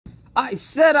I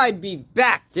said I'd be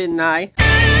back, didn't I?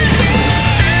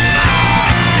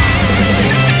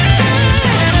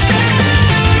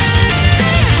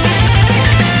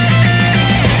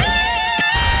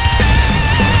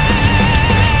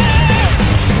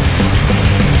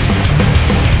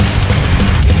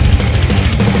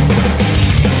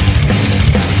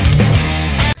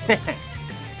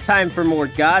 Time for more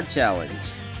God Challenge.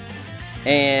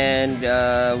 And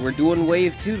we're doing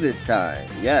Wave 2 this time.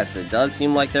 Yes, it does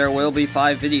seem like there will be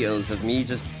 5 videos of me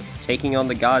just taking on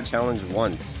the God Challenge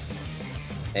once.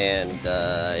 And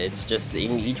it's just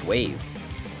in each wave.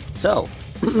 So,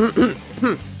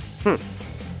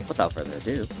 without further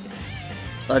ado,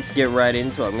 let's get right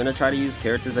into it. I'm going to try to use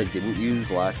characters I didn't use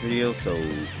last video, so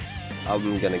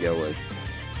I'm going to go with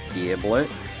Giblet,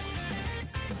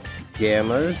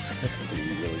 Gammas, this is going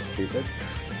to be really stupid,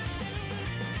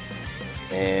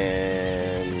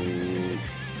 and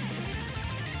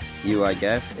you, I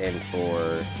guess, and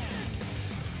for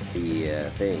the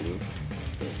thing,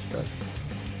 the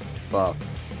buff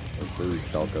or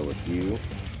boost, I'll go with you.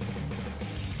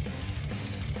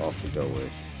 Also go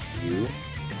with you.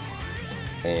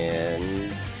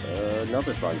 And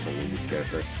another Sagas and Movies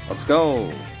character. Let's go!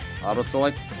 Auto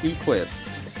select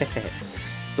equips.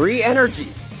 3 energy!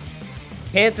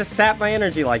 Can't just sap my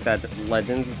energy like that,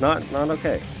 Legends. It's not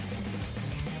okay.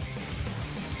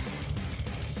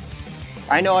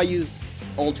 I know I used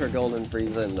Ultra Golden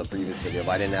Frieza in the previous video,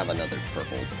 but I didn't have another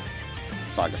purple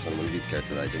Sagas and Movies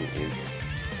character that I didn't use.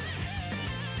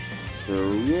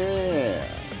 So yeah.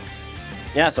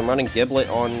 Yeah, so I'm running Giblet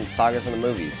on Sagas and the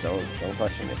Movies. Don't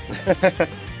question me.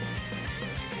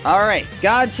 Alright,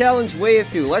 God Challenge Wave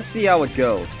 2. Let's see how it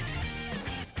goes.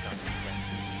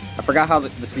 I forgot how the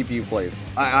CPU plays.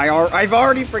 I've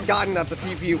already forgotten that the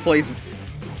CPU plays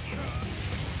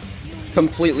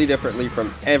completely differently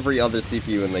from every other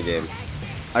CPU in the game.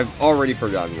 I've already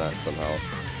forgotten that somehow.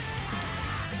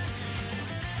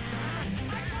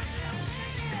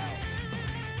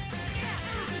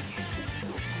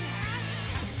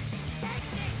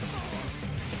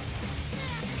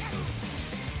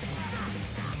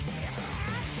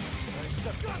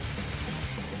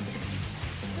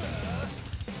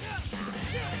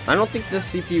 I don't think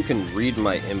this CPU can read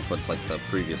my inputs like the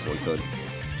previous one could.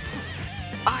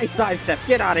 I sidestep!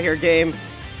 Get out of here, game!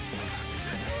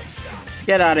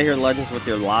 Get out of here, Legends, with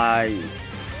your lies.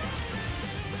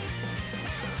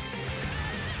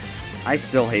 I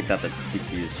still hate that the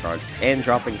CPU is charged and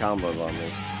dropping combos on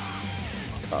me.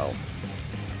 Oh.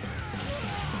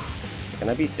 Can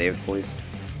I be saved, please?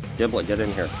 Giblet, get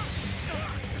in here.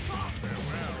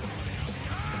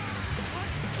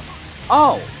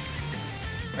 Oh!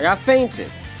 I got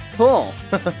fainted. Cool.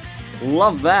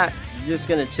 Love that. You're just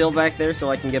gonna chill back there so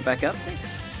I can get back up?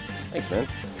 Thanks, man.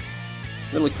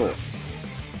 Really cool.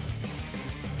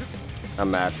 I'm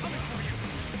mad.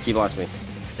 She lost me.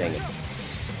 Dang it.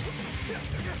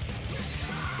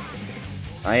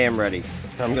 I am ready.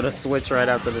 I'm gonna switch right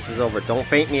after this is over. Don't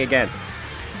faint me again.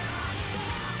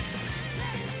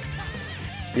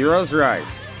 Heroes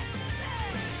Rise.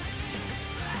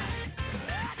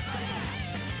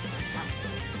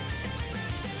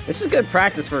 This is good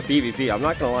practice for PvP, I'm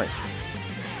not gonna lie.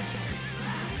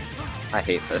 I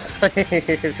hate this.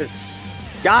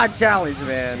 God Challenge,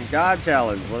 man. God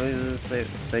Challenge. Let me just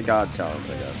say God Challenge,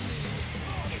 I guess.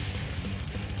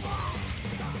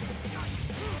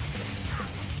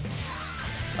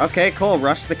 Okay, cool.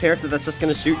 Rush the character that's just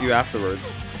gonna shoot you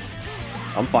afterwards.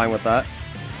 I'm fine with that.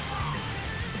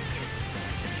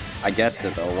 I guessed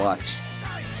it, though. Watch.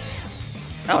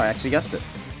 Oh, I actually guessed it.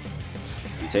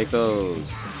 You take those.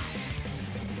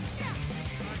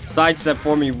 Sidestep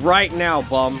for me right now,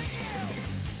 bum.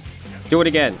 Do it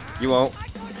again. You won't.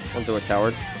 Don't do it,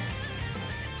 coward.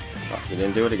 Oh, you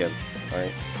didn't do it again.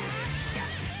 Alright.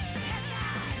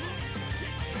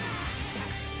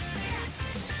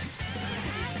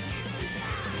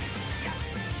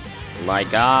 My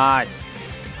god.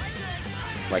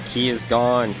 My key is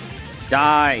gone.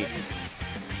 Die.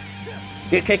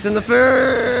 Get kicked in the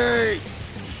face.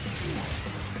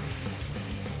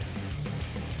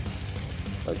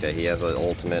 Okay, he has an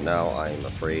ultimate now, I'm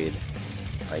afraid.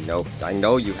 I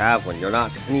know you have one, you're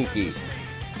not sneaky.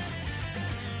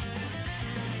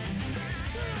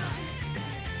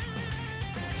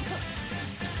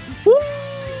 Woo!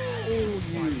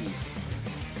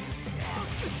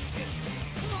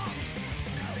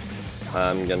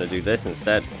 I'm gonna do this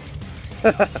instead.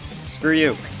 Screw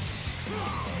you.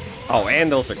 Oh,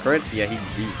 and those are crits? Yeah,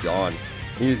 he's gone.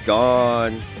 He's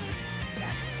gone.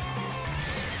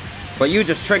 But you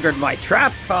just triggered my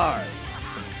trap card!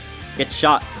 Get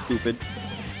shot, stupid.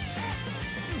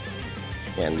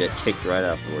 And get kicked right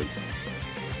afterwards.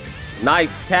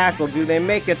 Nice tackle, do they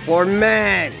make it for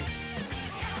men?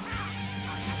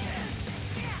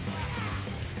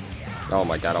 Oh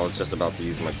my god, I was just about to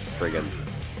use my friggin'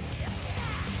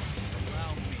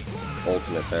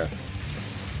 ultimate there.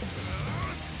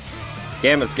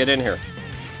 Gammas, get in here.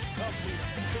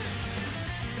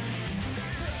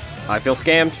 I feel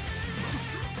scammed.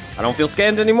 I don't feel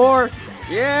scammed anymore.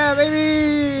 Yeah,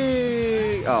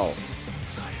 baby! Oh.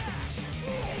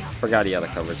 Forgot he had a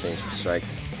cover change for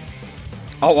strikes.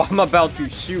 Oh, I'm about to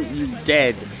shoot you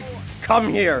dead. Come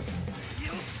here.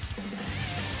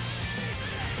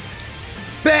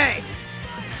 Bang!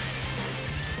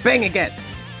 Bang again.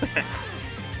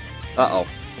 Uh-oh.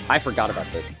 I forgot about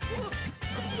this.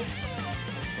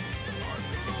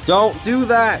 Don't do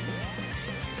that.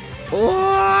 There's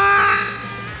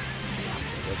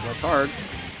my cards.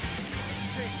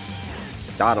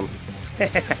 Got him.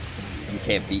 You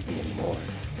can't beat me anymore.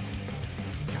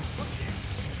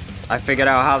 I figured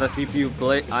out how the CPU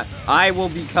play. I will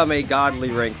become a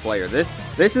godly rank player.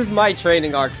 This is my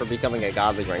training arc for becoming a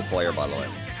godly rank player, by the way.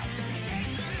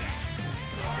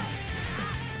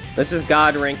 This is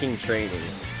god ranking training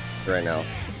right now.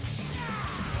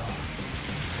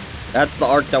 That's the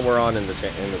arc that we're on in the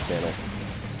channel.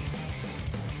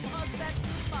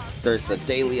 There's the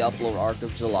daily upload arc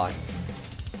of July.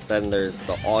 Then there's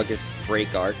the August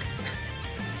break arc.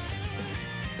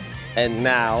 And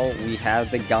now we have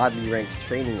the godly ranked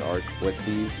training arc with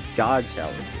these god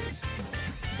challenges.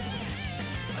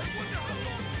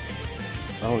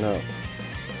 Oh no.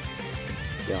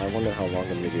 Yeah, I wonder how long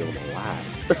I'm gonna be able to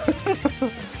last.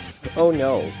 Oh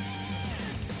no.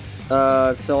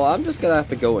 So I'm just gonna have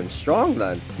to go in strong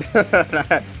then.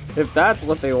 If that's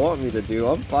what they want me to do,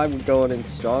 I'm fine with going in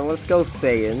strong. Let's go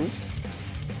Saiyans.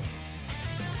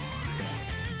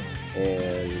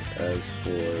 And as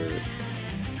for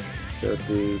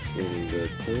characters in the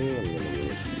thing, I'm gonna go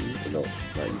with you. No,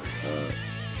 not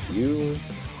you.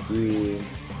 You,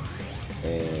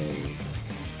 and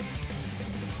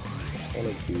I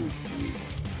wanna do you.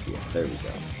 Yeah, there we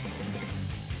go.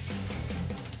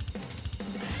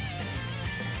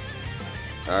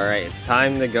 Alright, it's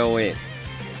time to go in.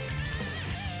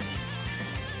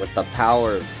 With the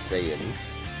power of Saiyan.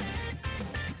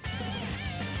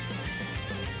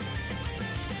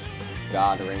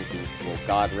 God ranking, well,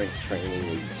 God rank training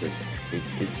is just,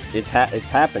 it's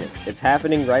happening. It's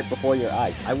happening right before your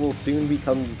eyes. I will soon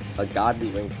become a godly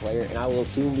ranked player, and I will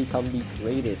soon become the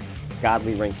greatest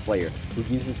godly ranked player who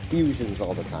uses fusions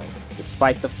all the time.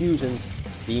 Despite the fusions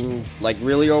being like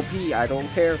really OP, I don't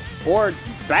care. Or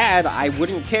bad, I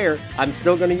wouldn't care. I'm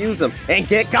still gonna use them and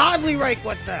get godly rank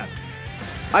with them.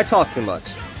 I talk too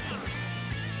much.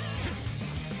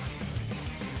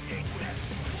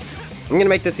 I'm gonna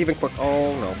make this even quick.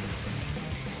 Oh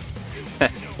no.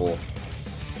 Fool.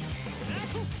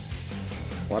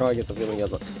 Why do I get the feeling he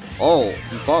has a... Oh,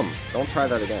 you bum. Don't try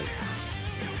that again.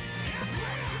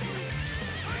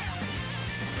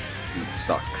 You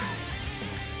suck.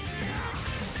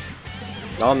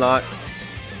 No, I'm not.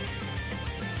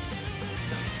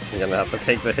 I'm gonna have to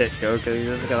take the hit, Goku.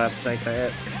 You're just gonna have to take the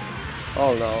hit.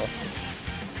 Oh no.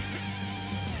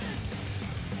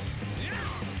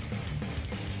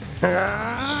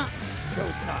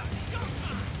 Go time.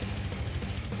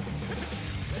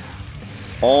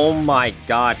 Oh my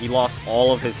god, he lost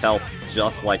all of his health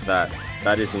just like that.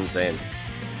 That is insane.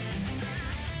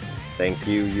 Thank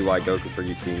you, UI Goku, for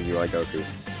you being UI Goku.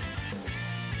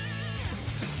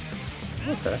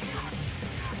 Okay.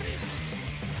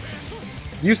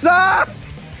 You suck!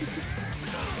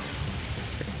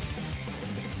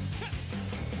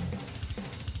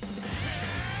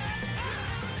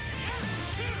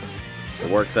 It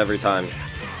works every time.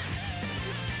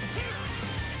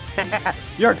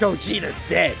 Your Gogeta's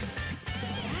dead!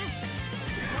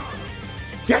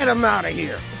 Get him out of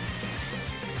here!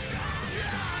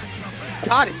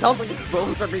 God, it sounds like his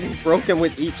bones are being broken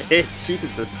with each hit.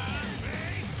 Jesus.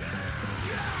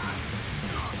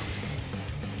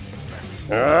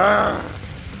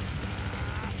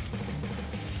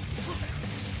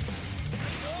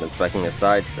 Expecting a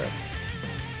sidestep.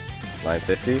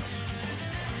 950?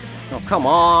 Oh, come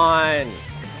on!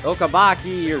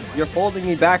 Okabaki, you're holding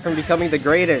me back from becoming the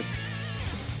greatest.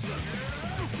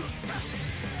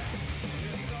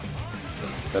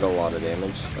 Did a lot of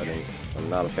damage. I'm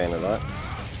not a fan of that.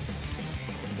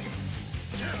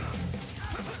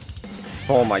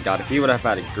 Oh my god, if he would have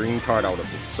had a green card, I would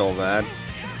have been so mad.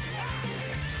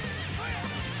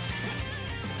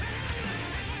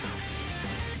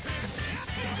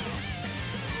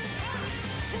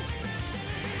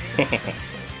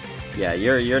 Yeah,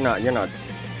 you're not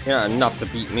Yeah, enough to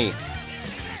beat me.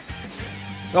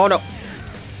 Oh no!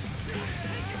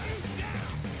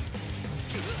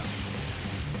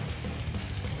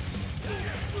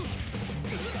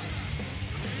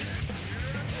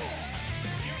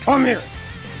 Come here!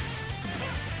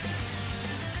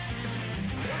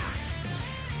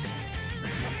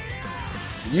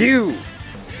 You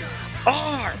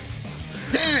are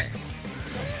dead!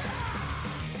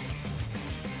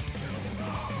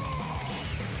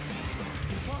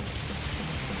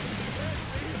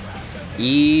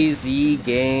 Easy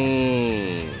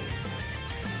game.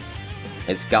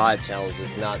 It's God challenge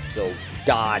is not so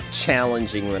God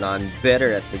challenging when I'm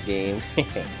better at the game.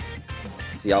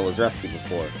 See, I was rusty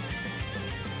before.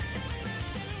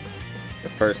 The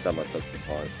first time I took this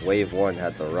on. Wave 1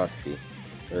 had the rusty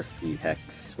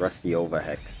hex. Rusty over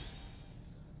hex.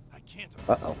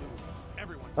 Uh-oh.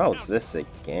 Oh, it's this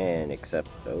again, except,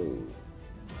 oh,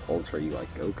 it's Ultra UI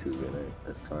Goku in it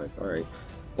this time. Alright.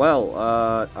 Well,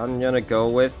 I'm gonna go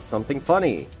with something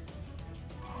funny.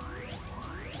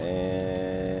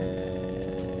 And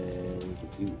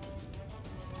you.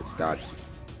 It's God.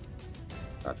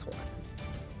 That's why.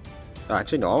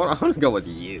 Actually, no, I wanna go with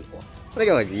you. I'm gonna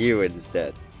go with you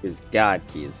instead. Because God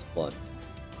Key is fun.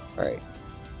 Alright.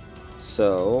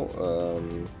 So,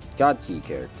 God Key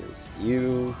characters.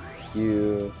 You.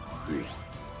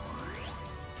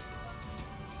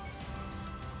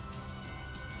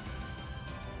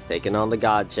 Taking on the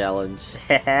God challenge.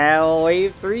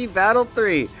 Wave 3, Battle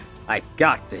 3. I've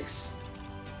got this.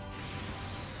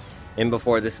 And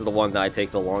before, this is the one that I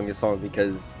take the longest on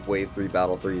because Wave 3,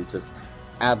 Battle 3 is just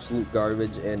absolute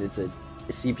garbage and it's a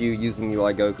CPU using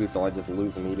UI Goku, so I just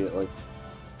lose immediately.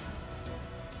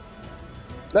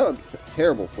 No, it's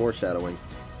terrible foreshadowing.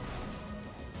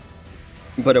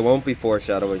 But it won't be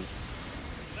foreshadowing.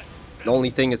 The only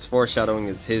thing it's foreshadowing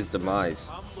is his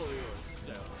demise.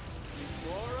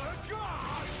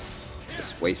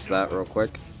 Just waste that real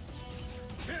quick.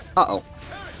 Uh-oh.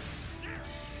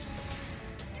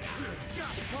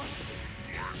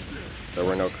 There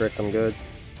were no crits, I'm good.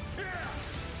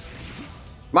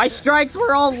 My strikes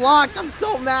were all locked, I'm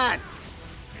so mad!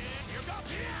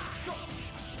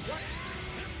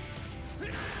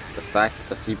 The fact that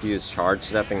the CPU is charge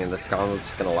stepping and this combo is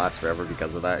just gonna last forever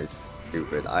because of that is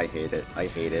stupid. I hate it. I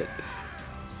hate it.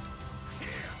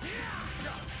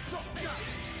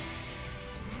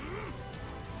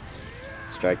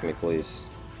 Strike me, please.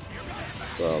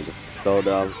 Bro, this is so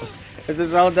dumb. This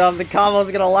is so dumb. The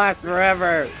combo's gonna last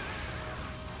forever.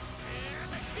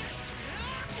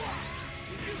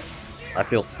 I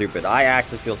feel stupid. I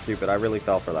actually feel stupid. I really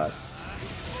fell for that.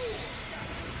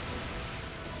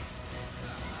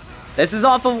 This is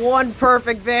off of one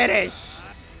perfect vanish.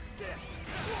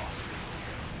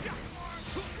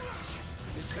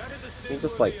 I'm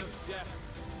just like...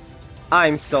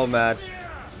 I'm so mad.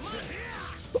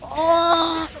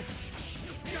 Oh!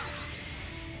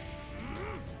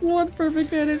 One perfect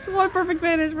vanish,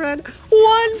 Red.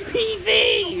 One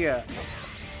PV!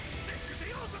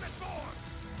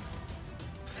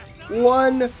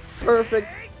 One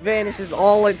perfect vanish is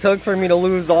all it took for me to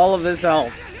lose all of this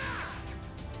health.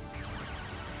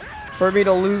 For me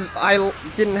to lose, I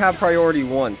didn't have priority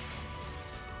once.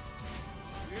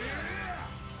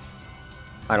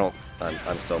 I'm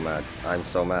so mad. I'm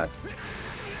so mad.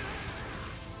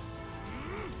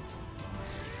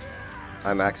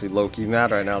 I'm actually low-key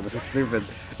mad right now. This is stupid.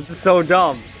 This is so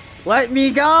dumb. Let me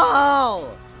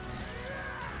go!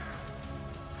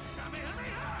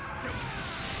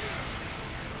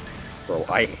 Bro,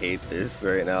 I hate this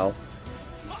right now.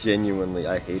 Genuinely,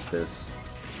 I hate this.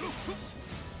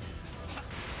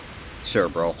 Sure,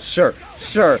 bro. Sure.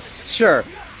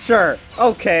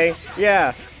 Okay,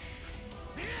 yeah.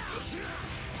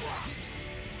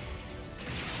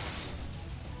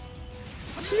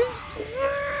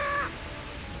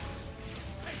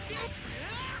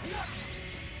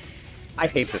 I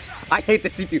hate this. I hate the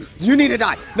CPU. You need to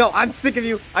die. No, I'm sick of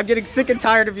you. I'm getting sick and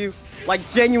tired of you. Like,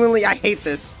 genuinely, I hate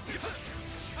this.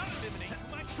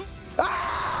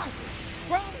 Ah!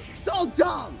 Bro, so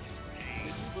dumb.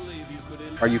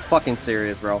 Are you fucking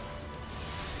serious, bro?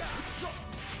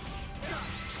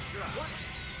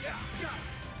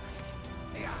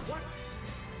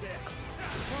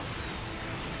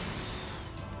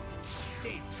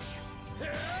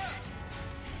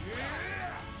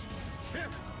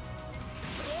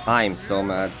 I'm so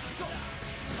mad.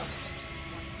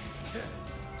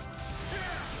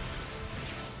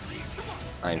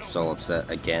 I'm so upset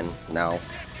again now.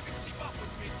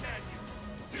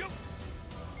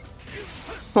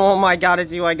 Oh my god,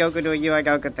 it's UI Goku doing UI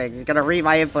Goku things. He's gonna read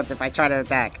my inputs if I try to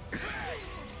attack.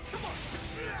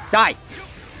 Die!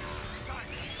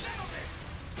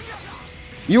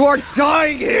 You are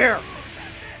dying here!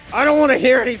 I don't want to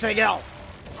hear anything else!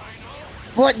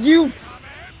 But you...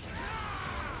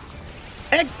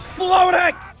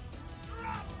 exploding!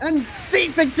 And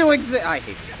ceasing to exist! I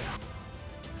hate you.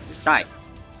 Die.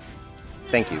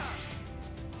 Thank you.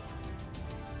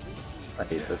 I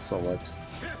hate this so much.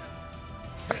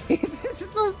 I hate this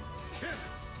so...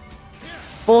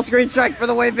 Full screen strike for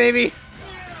the wave, baby!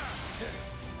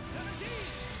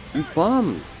 You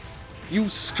bum! You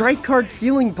strike card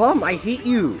ceiling bum! I hate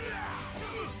you!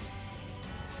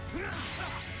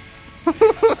 Can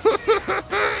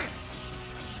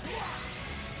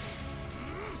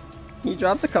you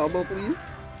drop the combo, please?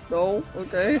 No?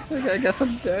 Okay. I guess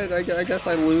I'm dead. I guess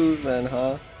I lose then,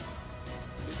 huh?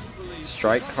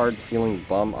 Strike card ceiling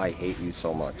bum, I hate you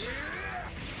so much.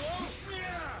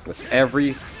 With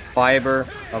every fiber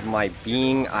of my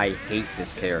being, I hate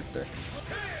this character.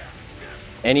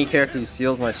 Any character who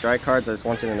steals my strike cards, I just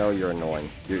want you to know you're annoying.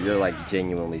 You're like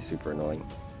genuinely super annoying.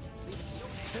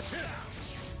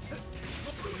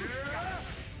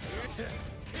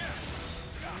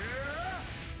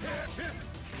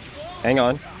 Hang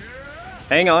on.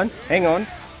 Hang on. Hang on.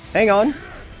 Hang on.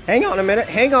 Hang on a minute.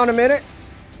 Hang on a minute.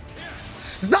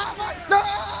 Stop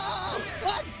myself!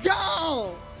 Let's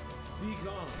go!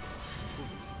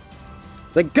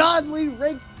 The godly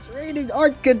rank training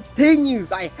arc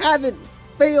continues. I haven't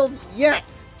failed yet.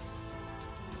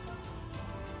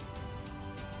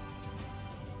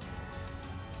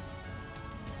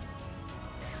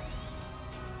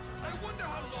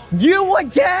 You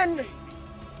again?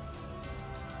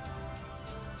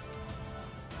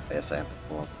 I guess I have to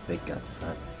pull up the big gun,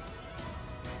 son.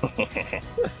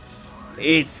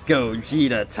 It's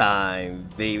Gogeta time,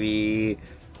 baby.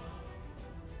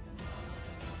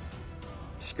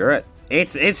 Screw it.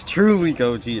 It's truly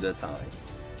Gogeta time.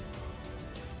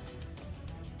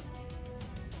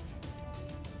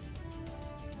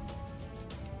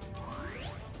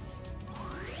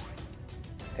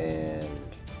 And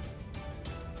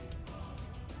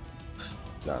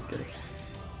no, I'm kidding.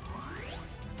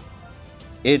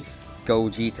 It's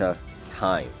Gogeta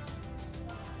time.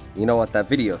 You know what that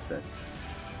video said?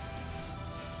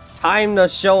 Time to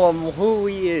show him who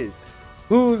he is.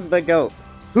 Who's the GOAT?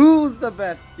 Who's the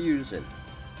best fusion?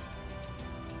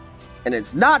 And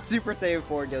it's not Super Saiyan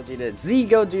 4 Gogeta, it's Z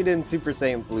Gogeta and Super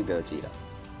Saiyan Blue Gogeta.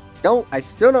 I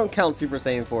still don't count Super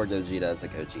Saiyan 4 Gogeta as a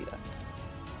Gogeta.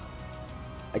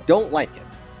 I don't like it.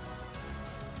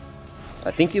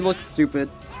 I think he looks stupid.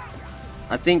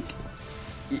 I think...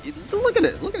 Look at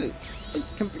it, look at it.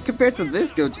 Compared to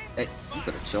this Gogeta... Hey, you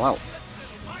better chill out.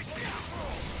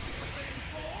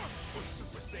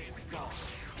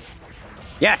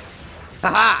 Yes!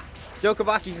 Haha!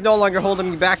 Yokobaki's no longer holding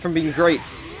me back from being great.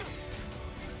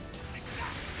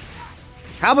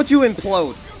 How about you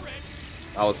implode?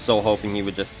 I was so hoping he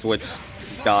would just switch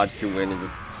Godku in and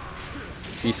just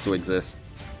cease to exist.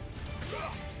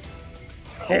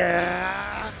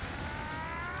 Yeah.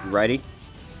 You ready?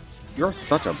 You're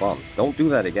such a bum. Don't do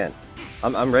that again.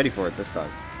 I'm ready for it this time.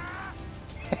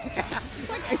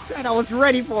 Like I said, I was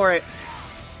ready for it.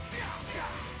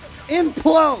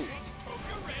 Implode!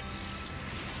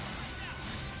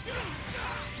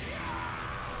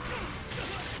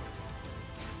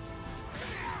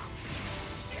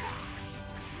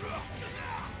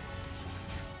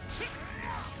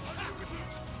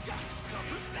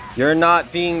 You're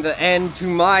not being the end to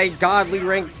my godly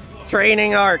rank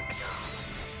training arc.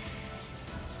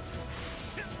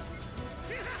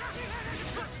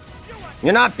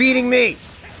 You're not beating me.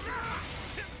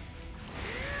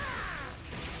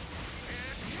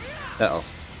 Uh-oh.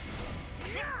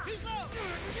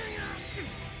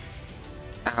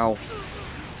 Ow.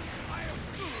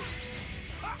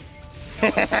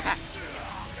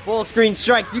 Full screen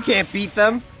strikes, you can't beat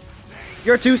them.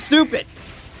 You're too stupid.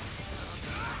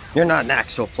 You're not an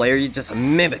actual player, you're just a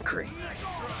mimicry.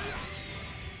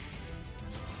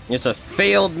 It's a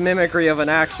failed mimicry of an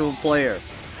actual player.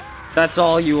 That's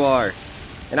all you are.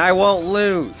 And I won't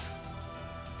lose.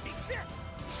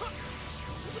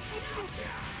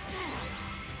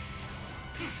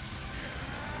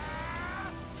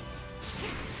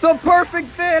 The perfect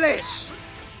finish!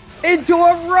 Into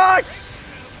a rush!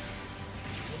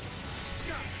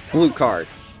 Blue card.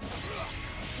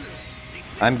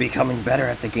 I'm becoming better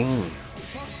at the game.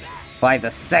 By the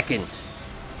second.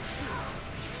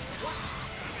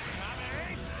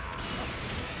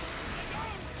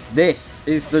 This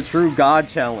is the true God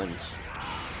Challenge.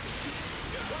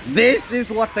 This is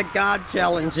what the God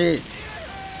Challenge is.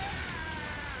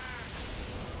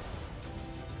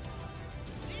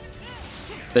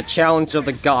 The challenge of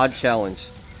the God Challenge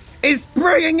is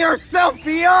bringing yourself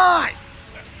beyond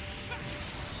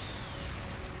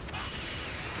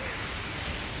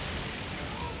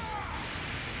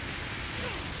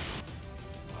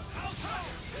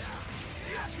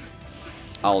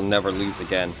I'll never lose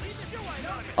again.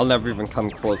 I'll never even come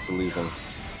close to losing.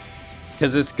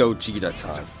 Because it's Gogeta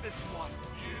time.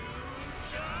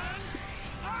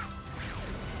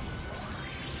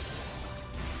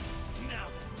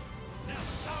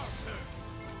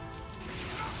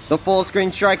 The full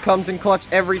screen strike comes in clutch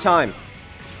every time.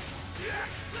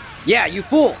 Yeah, you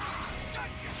fool!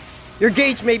 Your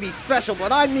gauge may be special,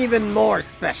 but I'm even more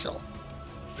special.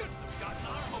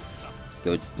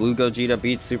 Blue Gogeta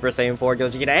beats Super Saiyan 4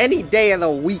 Gogeta any day of the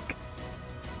week.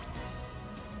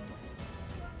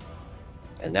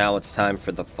 And now it's time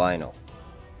for the final,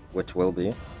 which will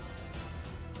be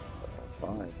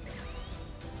 5.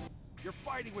 You're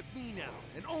fighting with me now,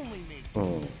 and only me.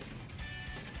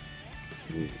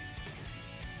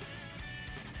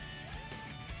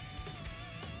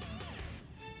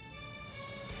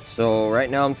 So right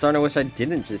now I'm starting to wish I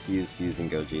didn't just use Fusing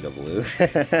Gogeta Blue.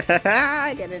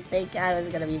 I didn't think I was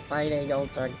gonna be fighting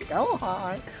Ultra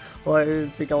Gohan. Well, I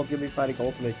didn't think I was gonna be fighting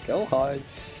Ultimate Gohan.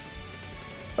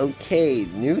 Okay,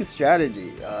 new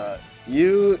strategy.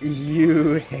 You,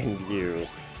 and you.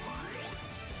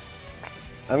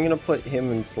 I'm gonna put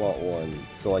him in slot 1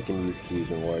 so I can use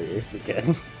Fusion Warriors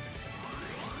again.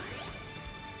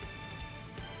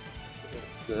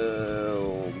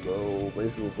 Oh no,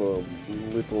 this is a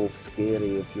little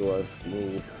scary if you ask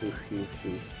me.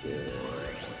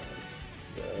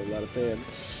 I'm not a fan.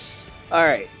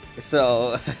 Alright,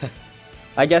 so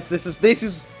I guess this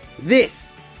is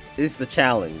the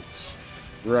challenge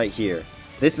right here.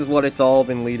 This is what it's all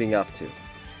been leading up to.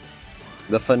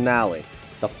 The finale.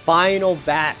 The final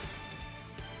battle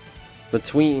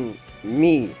between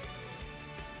me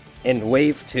and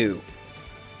Wave 2.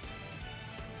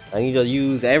 I need to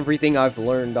use everything I've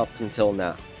learned up until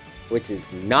now, which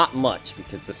is not much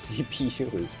because the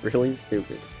CPU is really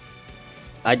stupid.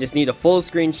 I just need a full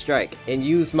screen strike and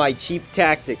use my cheap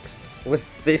tactics with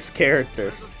this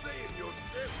character.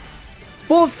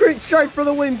 Full screen strike for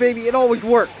the win, baby! It always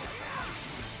works!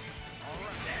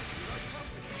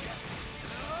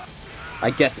 I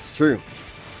guess it's true.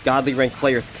 Godly ranked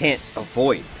players can't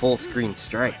avoid full screen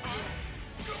strikes.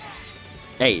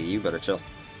 Hey, you better chill.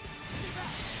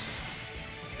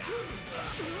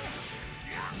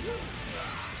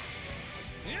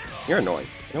 You're annoying.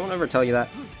 No one ever tell you that.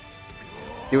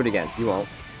 Do it again. You won't.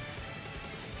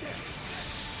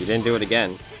 You didn't do it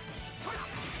again.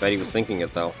 Bet he was thinking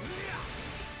it though.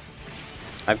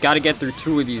 I've got to get through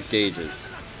 2 of these gauges.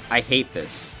 I hate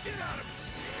this.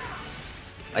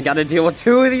 I gotta deal with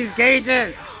 2 of these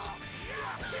gauges!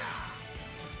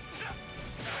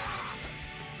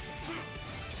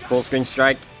 Full screen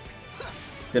strike.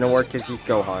 Didn't work because he's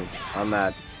Gohan. I'm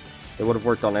mad. It would have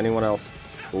worked on anyone else.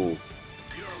 Ooh.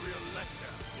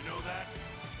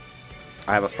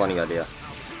 I have a funny idea.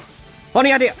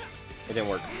 Funny idea! It didn't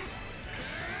work.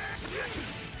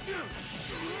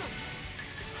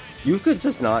 You could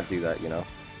just not do that, you know?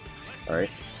 Alright.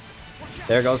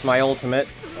 There goes my ultimate.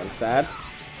 I'm sad.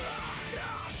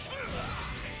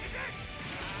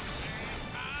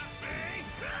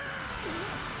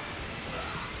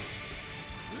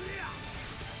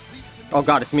 Oh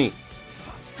god, it's me.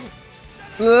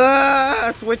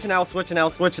 Switch now, switch now,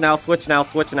 switch now, switch now,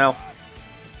 switch now.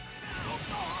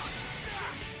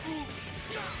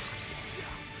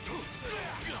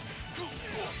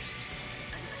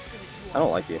 I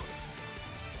don't like you.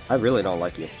 I really don't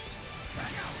like you.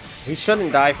 He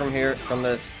shouldn't die from here, from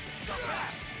this.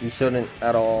 He shouldn't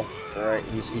at all. Alright,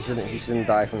 he shouldn't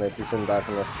die from this. He shouldn't die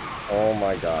from this. Oh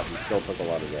my god, he still took a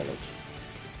lot of damage.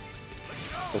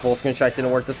 The full screen strike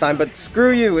didn't work this time, but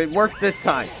screw you, it worked this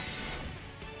time.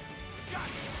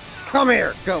 Come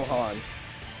here, Gohan.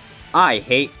 I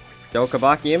hate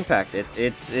Dokabaki Impact.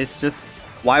 It's just,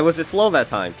 why was it slow that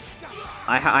time?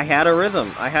 I had a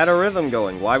rhythm. I had a rhythm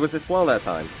going. Why was it slow that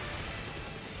time?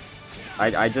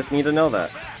 I just need to know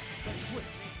that.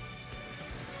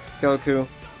 Goku.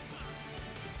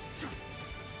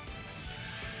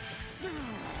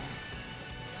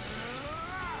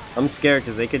 I'm scared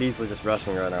because they could easily just rush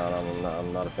me right now, and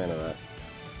I'm not a fan of that.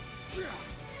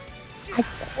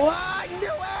 I knew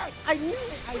it! I knew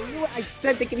it! I knew it! I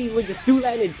said they could easily just do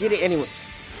that, and it did it anyway.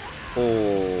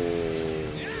 Oh.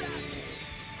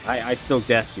 I still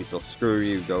guess you, so screw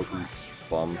you, Goku.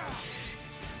 Bum.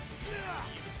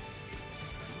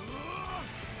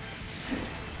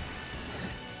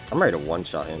 I'm ready to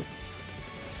one-shot him.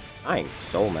 I am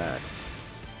so mad.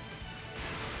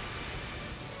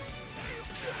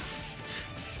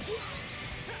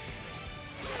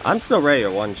 I'm still ready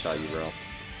to one-shot you, bro.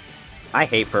 I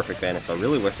hate Perfect Vanish, so I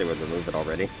really wish they would remove it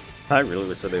already. I really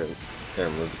wish they removed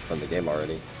it from the game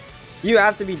already. You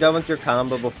have to be done with your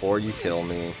combo before you kill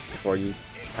me. Before you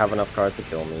have enough cards to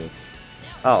kill me.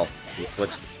 Oh, he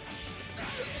switched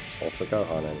Ultra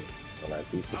Gohan in when I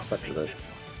least expected it.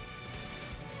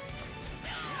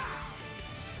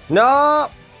 No!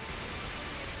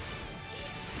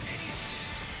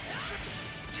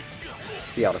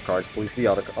 Be out of cards, please. Be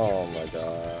out of. Oh my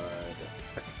god.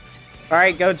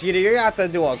 Alright, Gogeta, you're gonna have to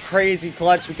do a crazy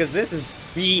clutch because this is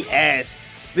BS.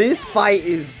 This fight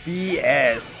is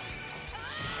BS.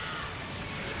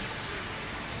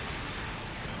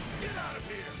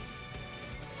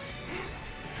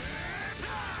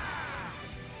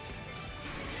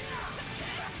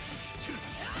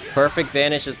 Perfect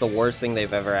Vanish is the worst thing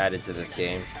they've ever added to this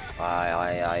game.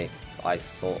 I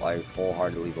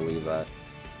wholeheartedly believe that.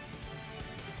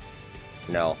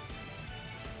 No.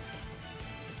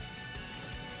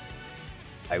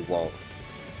 I won't.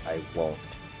 I won't.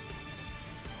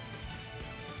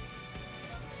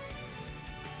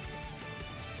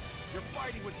 You're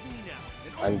fighting with me now,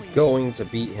 and I'm only going to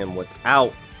beat him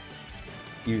without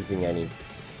using any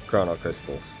Chrono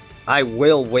Crystals. I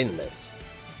will win this.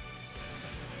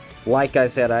 Like I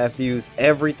said, I have to use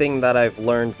everything that I've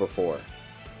learned before.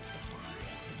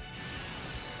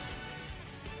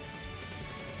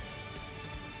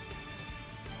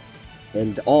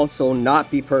 And also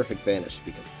not be Perfect Vanish,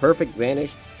 because Perfect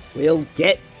Vanish will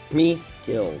get me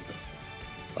killed.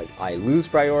 Like, I lose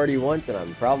priority once, and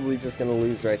I'm probably just gonna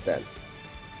lose right then.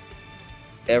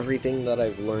 Everything that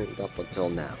I've learned up until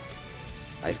now,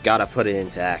 I've gotta put it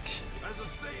into action. As a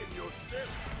Saiyan yourself,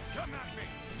 come at me.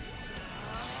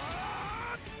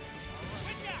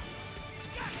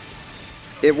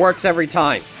 It works every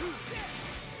time.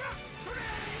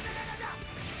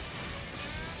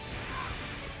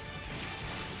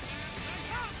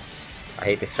 I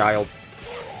hate this child.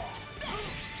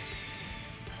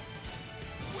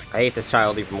 I hate this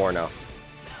child even more now.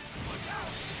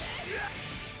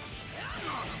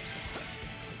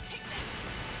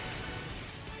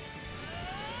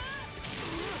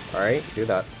 Alright, do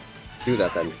that. Do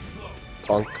that then,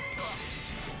 punk.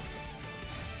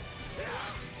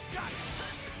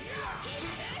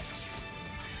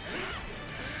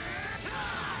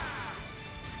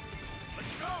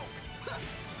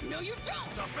 No, you don't!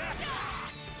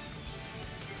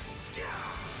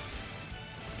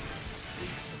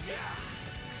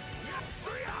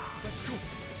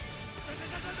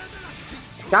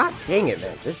 God dang it,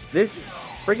 man. This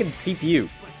friggin' CPU.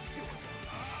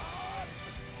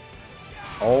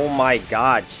 Oh my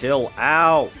god, chill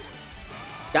out.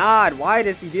 God, why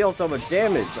does he deal so much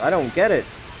damage? I don't get it.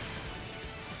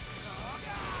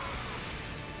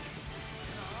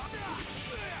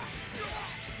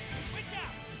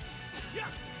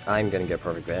 I'm gonna get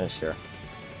Perfect Vanish here.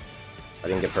 I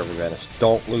didn't get Perfect Vanish.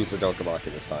 Don't lose the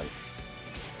Dokkabaku this time.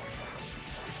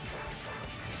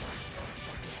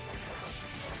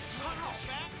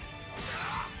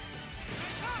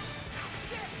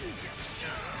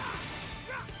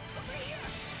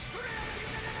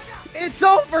 It's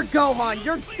over, Gohan!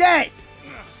 You're dead!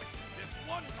 This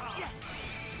one time.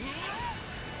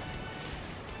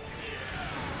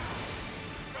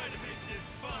 Try to make this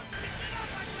fun.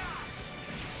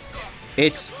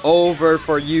 It's over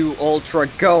for you, Ultra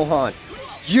Gohan.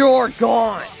 You're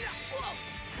gone!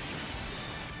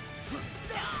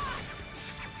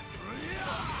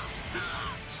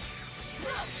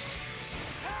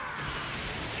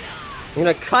 I'm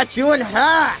gonna cut you in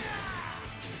half!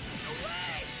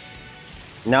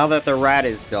 Now that the rat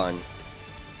is done,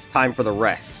 it's time for the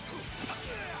rest.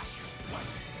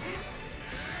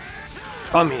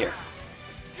 Come here.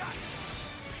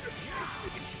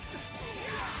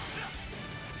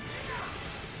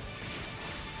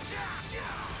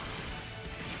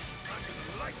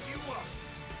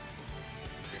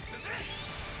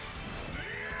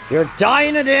 You're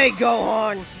dying today,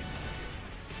 Gohan!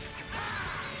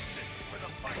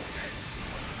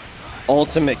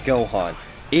 Ultimate Gohan,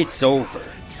 it's over.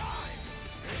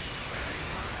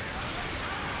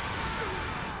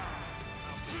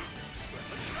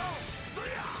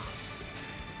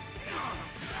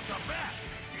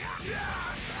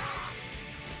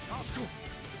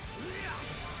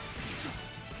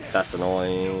 That's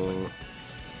annoying.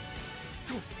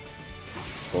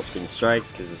 Full screen strike,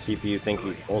 because the CPU thinks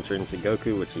he's Ultra Instinct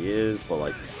Goku, which he is, but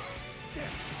like...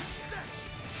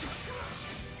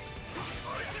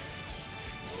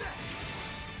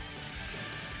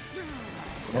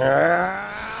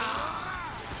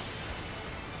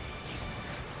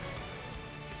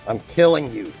 I'm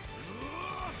killing you.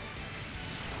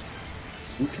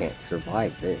 You can't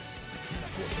survive this.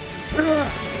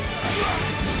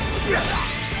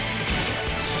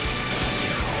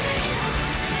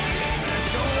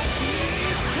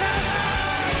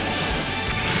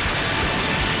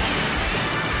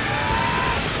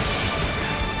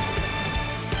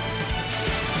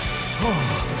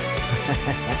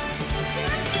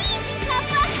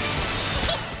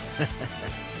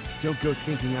 Don't go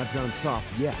thinking I've gone soft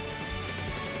yet.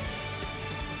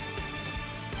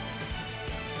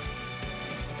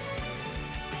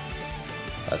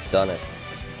 I've done it.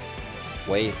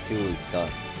 Wave 2 is done.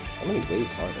 How many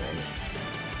waves are there?